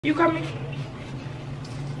You call me?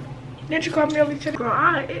 Didn't you call me over to the girl?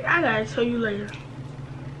 I gotta tell you later.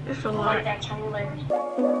 It's a lot. I gotta tell you later.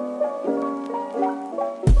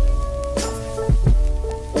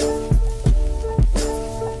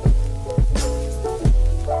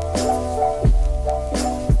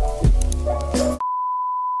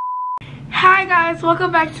 Hi guys,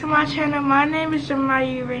 welcome back to my channel. My name is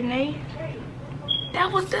Jemiah Renee.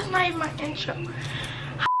 That's not even my intro.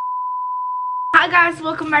 Hi guys,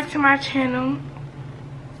 welcome back to my channel.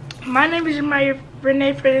 My name is Jemiah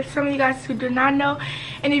Renee, for some of you guys who do not know,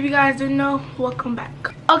 and if you guys do know, welcome back.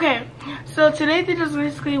 Okay, so today's video is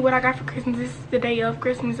basically what I got for Christmas. This is the day of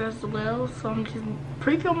Christmas as well, so I'm just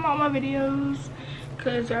pre-filming all my videos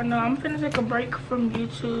because y'all know I'm finna take a break from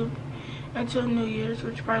YouTube until New Year's,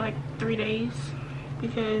 which is probably like 3 days,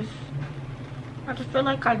 because I just feel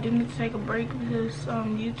like I do need to take a break because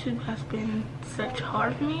YouTube has been such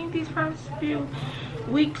hard for me these past few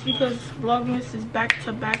weeks because vlogmas is back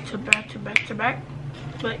to back to back to back to back.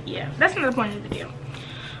 But yeah, that's not the point of the video.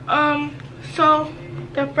 So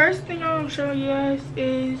the first thing I want to show you guys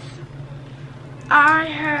is I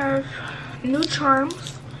have new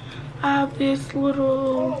charms. I have this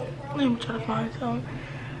little, let me try to find some.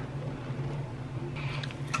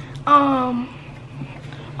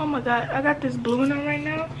 Oh my god, I got this blue one on right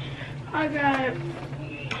now. I got,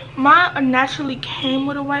 mine naturally came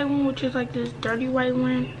with a white one, which is like this dirty white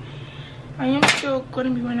one. I am still going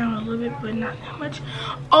to be running out a little bit, but not that much.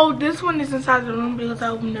 Oh, this one is inside the room because I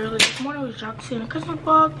opened it earlier this morning. It was dropped in a Christmas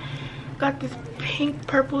vlog. Got this pink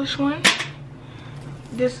purplish one.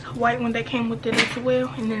 This white one that came with it as well.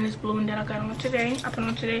 And then this blue one that I got on today. I put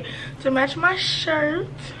on today to match my shirt.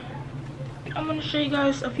 I'm going to show you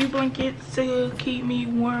guys a few blankets to keep me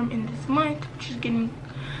warm in this month, which is getting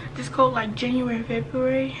this cold like January and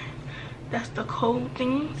February. That's the cold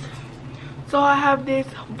things. So I have this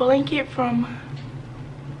blanket from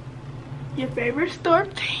your favorite store,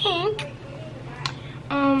 Pink.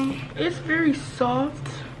 It's very soft.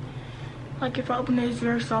 Like if I open it, it's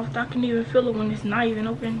very soft. I can even feel it when it's not even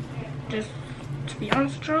open, just to be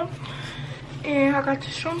honest with you. And I got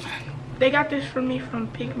this from, they got this for me from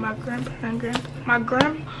Pink, my grandpa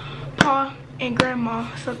and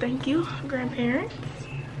grandma. So thank you, grandparents.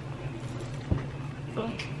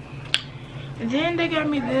 Boom. And then they got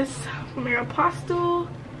me this from Aeropostale.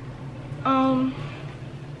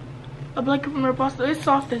 A blanket from Aeropostale. It's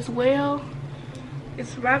soft as well.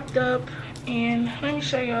 It's wrapped up, and let me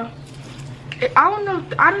show y'all. I don't know.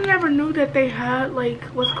 I never knew that they had like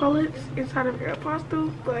what's called it inside of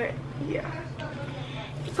Aeropostale, but yeah.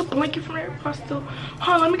 It's a blanket from Aeropostale.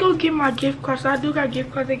 Hold on, let me go get my gift cards. So I do got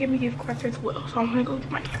gift cards. They give me gift cards as well. So I'm gonna go get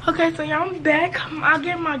my. Okay, so y'all, I'm back. I'll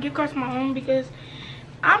get my gift cards on my own because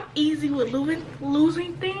I'm easy with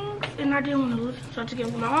losing things, and I didn't want to lose it, so I had to get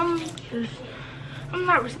with my own because I'm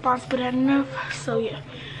not responsible enough. So yeah,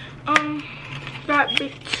 got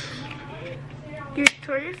big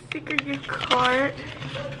Victoria's Secret gift card.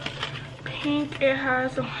 Pink. It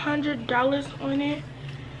has $100 on it.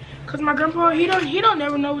 Cause my grandpa, he don't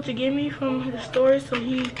never know what to get me from the store, so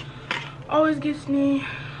he always gets me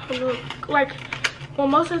a little, like, well,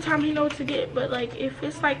 most of the time he knows what to get, but like if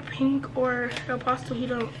it's like Pink or Aeropostale, he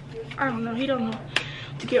don't know what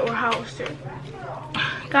to get or how it's there.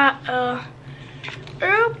 Got a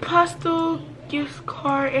Aeropostale gift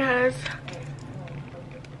card. It has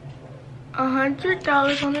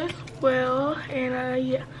 $100 on it as well, and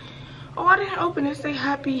yeah. Oh, I didn't open it. Say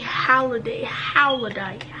happy holiday.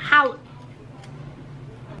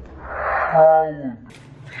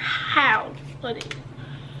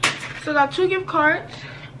 So I got 2 gift cards.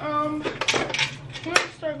 Let's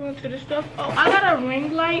start going to this stuff. Oh, I got a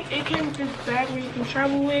ring light. It came with this bag where you can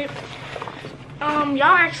travel with. Y'all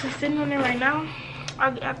actually sitting on it right now.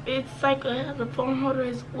 It's like a phone holder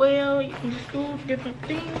as well. You can just do different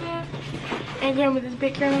things in. And came with this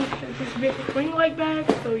big ring light bag.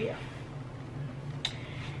 So yeah.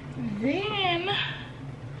 Then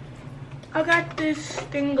I got this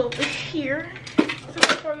thing over here. So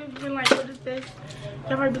you've probably been like, what is this?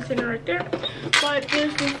 Y'all probably been sitting right there. But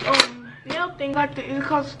there's this nail thing. It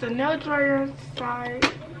calls the nail dryer inside.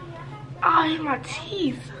 Ah, I hit my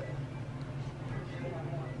teeth.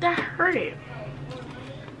 That hurt it.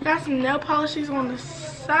 Got some nail polishes on the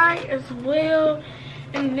side as well.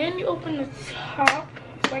 And then you open the top.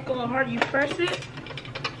 It's like a little hard. You press it.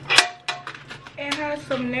 It has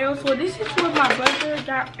some nails. Well, this is what my brother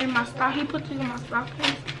got in my stock. He put these in my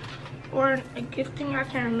stockings or a gifting. I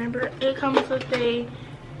can't remember. It comes with a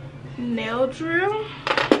nail drill,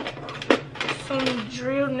 some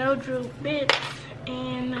nail drill bits,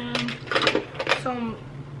 and some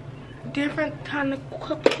different kind of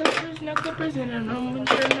clippers, nail clippers, and then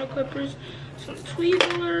nail clippers, some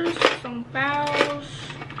tweezers, some files,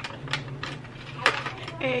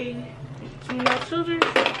 some nail scissors,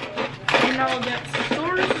 and all of that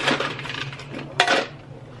source.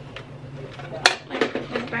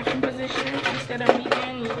 Like back in position instead of me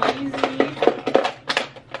being lazy.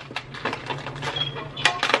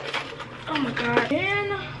 Oh my god. And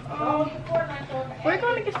we're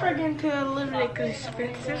gonna get started into a little bit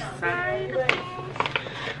expensive side of things.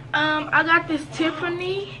 I got this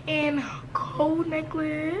Tiffany and gold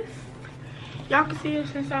necklace. Y'all can see it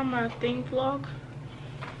since I'm my thing vlog.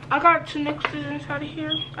 I got 2 necklaces inside of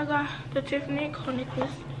here. I got the Tiffany and gold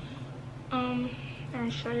necklace. Let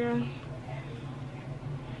me show you.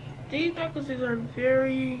 These necklaces are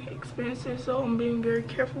very expensive, so I'm being very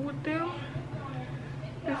careful with them.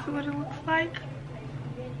 This is what it looks like.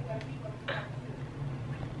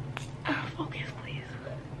 Focus, please.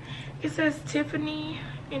 It says Tiffany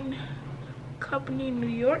and Company, New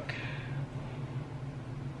York.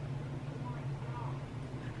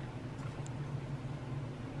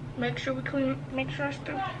 Make sure we clean, make sure I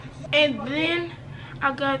still. And then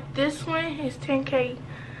I got this one. It's 10K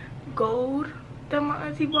gold that my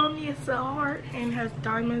auntie bought me. It's a heart and has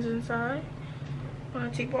diamonds inside. My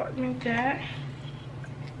auntie bought me that.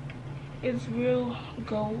 It's real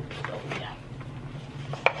gold, so yeah.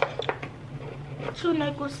 2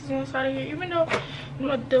 necklaces inside of here. Even though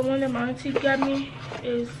the one that my auntie got me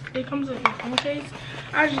it comes with a phone case.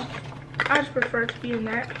 I just prefer to be in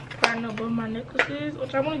that. But I know both my necklaces,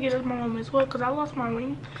 which I want to get as my mom as well, because I lost my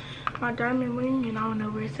ring, my diamond ring, and I don't know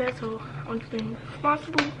where it's at, so I'm just being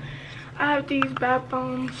responsible. I have these bath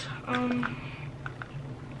bombs. I'm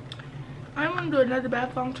gonna do another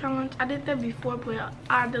bath bomb challenge. I did that before, but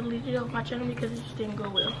I deleted it off my channel because it just didn't go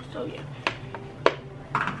well. So yeah,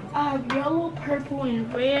 I have yellow, purple,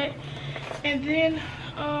 and red. And then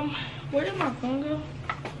where did my phone go?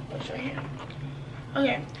 It's right here.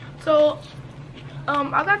 Okay, so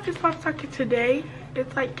I got this pop socket today.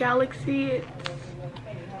 It's like Galaxy. It's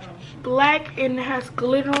black and it has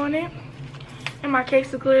glitter on it, and my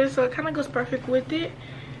case of glitter, so it kind of goes perfect with it.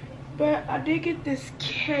 But I did get this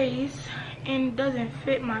case and it doesn't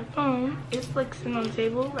fit my phone. It's like sitting on the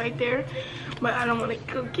table right there, but I don't want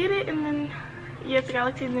to go get it. And then yeah, it's a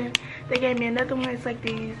Galaxy, and then they gave me another one. It's like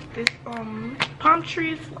this palm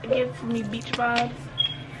trees. It gives me beach vibes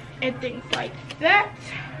and things like that.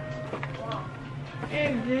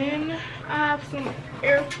 And then I have some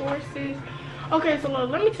Air Forces. Okay, so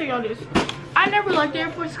let me tell y'all this. I never liked Air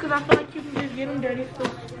Forces because I feel like you can just get them dirty so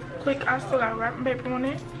quick. I still got wrapping paper on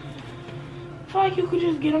it. I feel like you could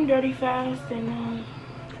just get them dirty fast, and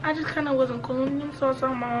I just kind of wasn't cool with them, so I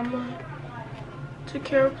saw my mama took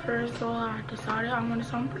care of her, so I decided I wanted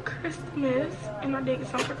some for Christmas, and I did get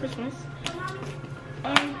some for Christmas.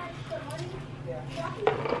 I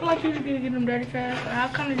feel like you just gotta get them dirty fast. I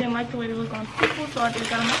kind of didn't like the way they look on people, so I just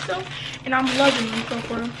got them myself, and I'm loving them so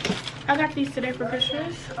far. I got these today for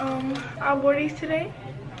Christmas. I wore these today.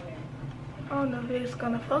 I don't know if it's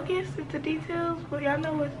gonna focus into details, but y'all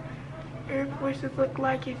know what Air Forces look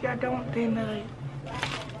like. If y'all don't, then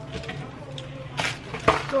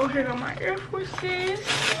go ahead on my Air Forces.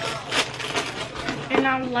 And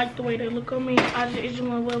I like the way they look on me. I just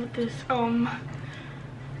went well with this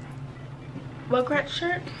Rugrat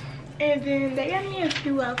shirt. And then they got me a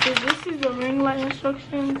few outfits. This is the ring light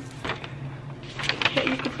instructions. Okay,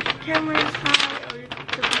 you can put your camera inside, or you can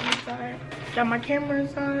put it inside. Got my camera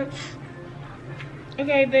inside.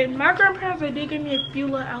 Okay, then my grandparents, they did give me a few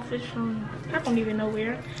little outfits from I don't even know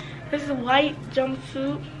where. This is a white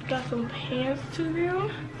jumpsuit. Got some pants to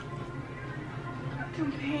them.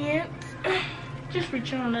 Some pants. Just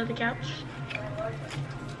reaching on the couch.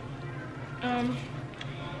 And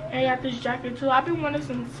I got this jacket too. I've been wanting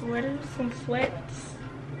some sweaters, some sweats.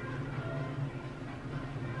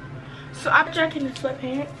 So I'm jacking the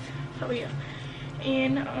sweatpants. So yeah.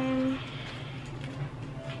 And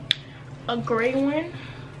a gray one.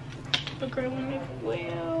 A gray one as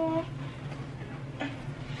well.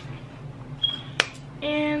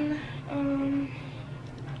 And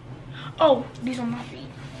oh, these are my feet.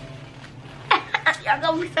 Y'all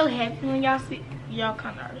gonna be so happy when y'all see. Y'all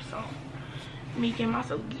kind of are, so me getting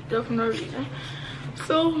myself geeked up for no reason.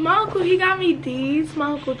 So my uncle, he got me these.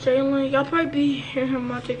 My uncle Jalen, y'all probably be hearing him on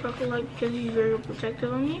my TikTok a lot because he's very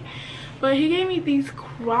protective of me. But he gave me these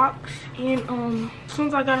Crocs, and as soon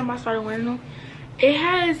as I got them, I started wearing them. It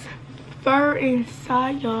has fur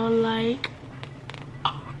inside, y'all. Like,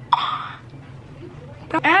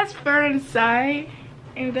 it has fur inside,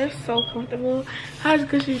 and they're so comfortable. How does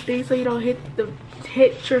cushion thing so you don't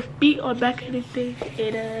hit your feet or back of the thing.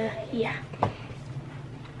 And yeah.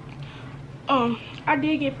 I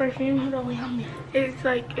did get perfume. Hold on, wait, how many? It's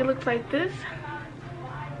like, it looks like this.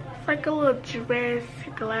 It's like a little dress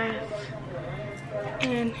glass.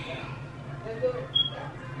 And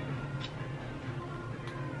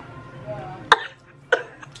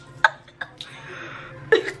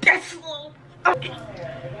that's slow.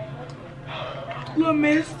 Little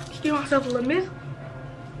mist. Give myself a little mist.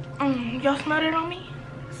 Y'all smell it on me?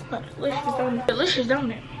 It smells delicious, don't it? Delicious,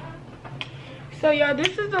 don't it? So y'all,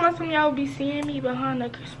 this is the last time y'all will be seeing me behind the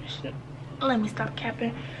Christmas. Let me stop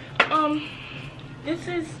capping. This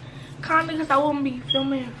is kind of because I won't be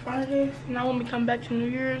filming in front of this, and I won't be coming back to New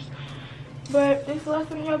Year's. But this is the last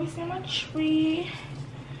time y'all be seeing my tree.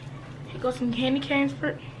 Here goes some candy canes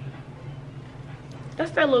for.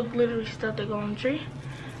 That's that little glittery stuff that go on the tree.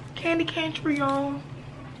 Candy canes for y'all.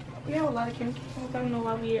 We have a lot of candy canes. I don't know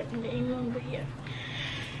why we didn't get anyone, but yeah.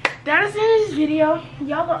 That is in this video.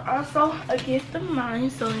 Y'all are also a gift of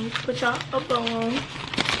mine, so let me put y'all up on.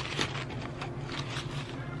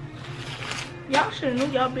 Y'all should have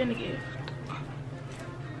knew y'all been a gift.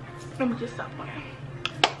 Let me just stop playing.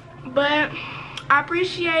 But I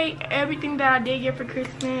appreciate everything that I did get for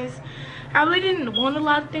Christmas. I really didn't want a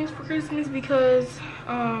lot of things for Christmas because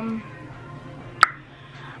I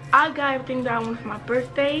got everything that I wanted for my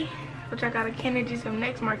birthday, which I got a Kennedy some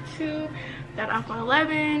next Mark 2. Got iPhone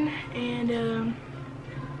 11, and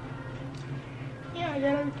yeah, I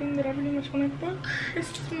got everything that I really much wanted for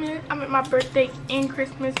Christmas. I mean, my birthday and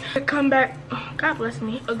Christmas. A comeback, oh, God bless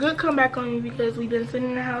me, a good comeback on me because we've been sitting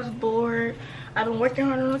in the house bored. I've been working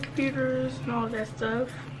hard on the computers and all that stuff.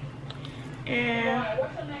 And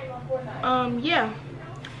yeah,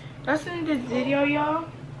 that's in this video, y'all.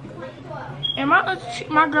 And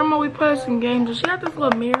my grandma, we put her some games, and she got this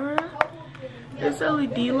little mirror. This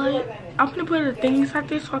LED light. I'm gonna put the things like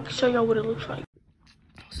this so I can show y'all what it looks like.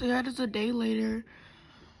 So that is a day later.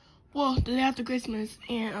 Well, the day after Christmas,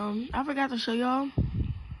 and I forgot to show y'all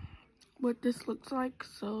what this looks like.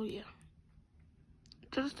 So yeah,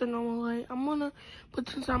 just a normal light. I'm gonna put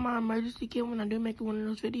this inside my emergency kit when I do make one of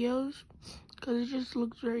those videos, because it just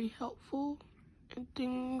looks very helpful and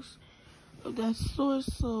things of that sort.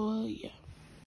 So yeah.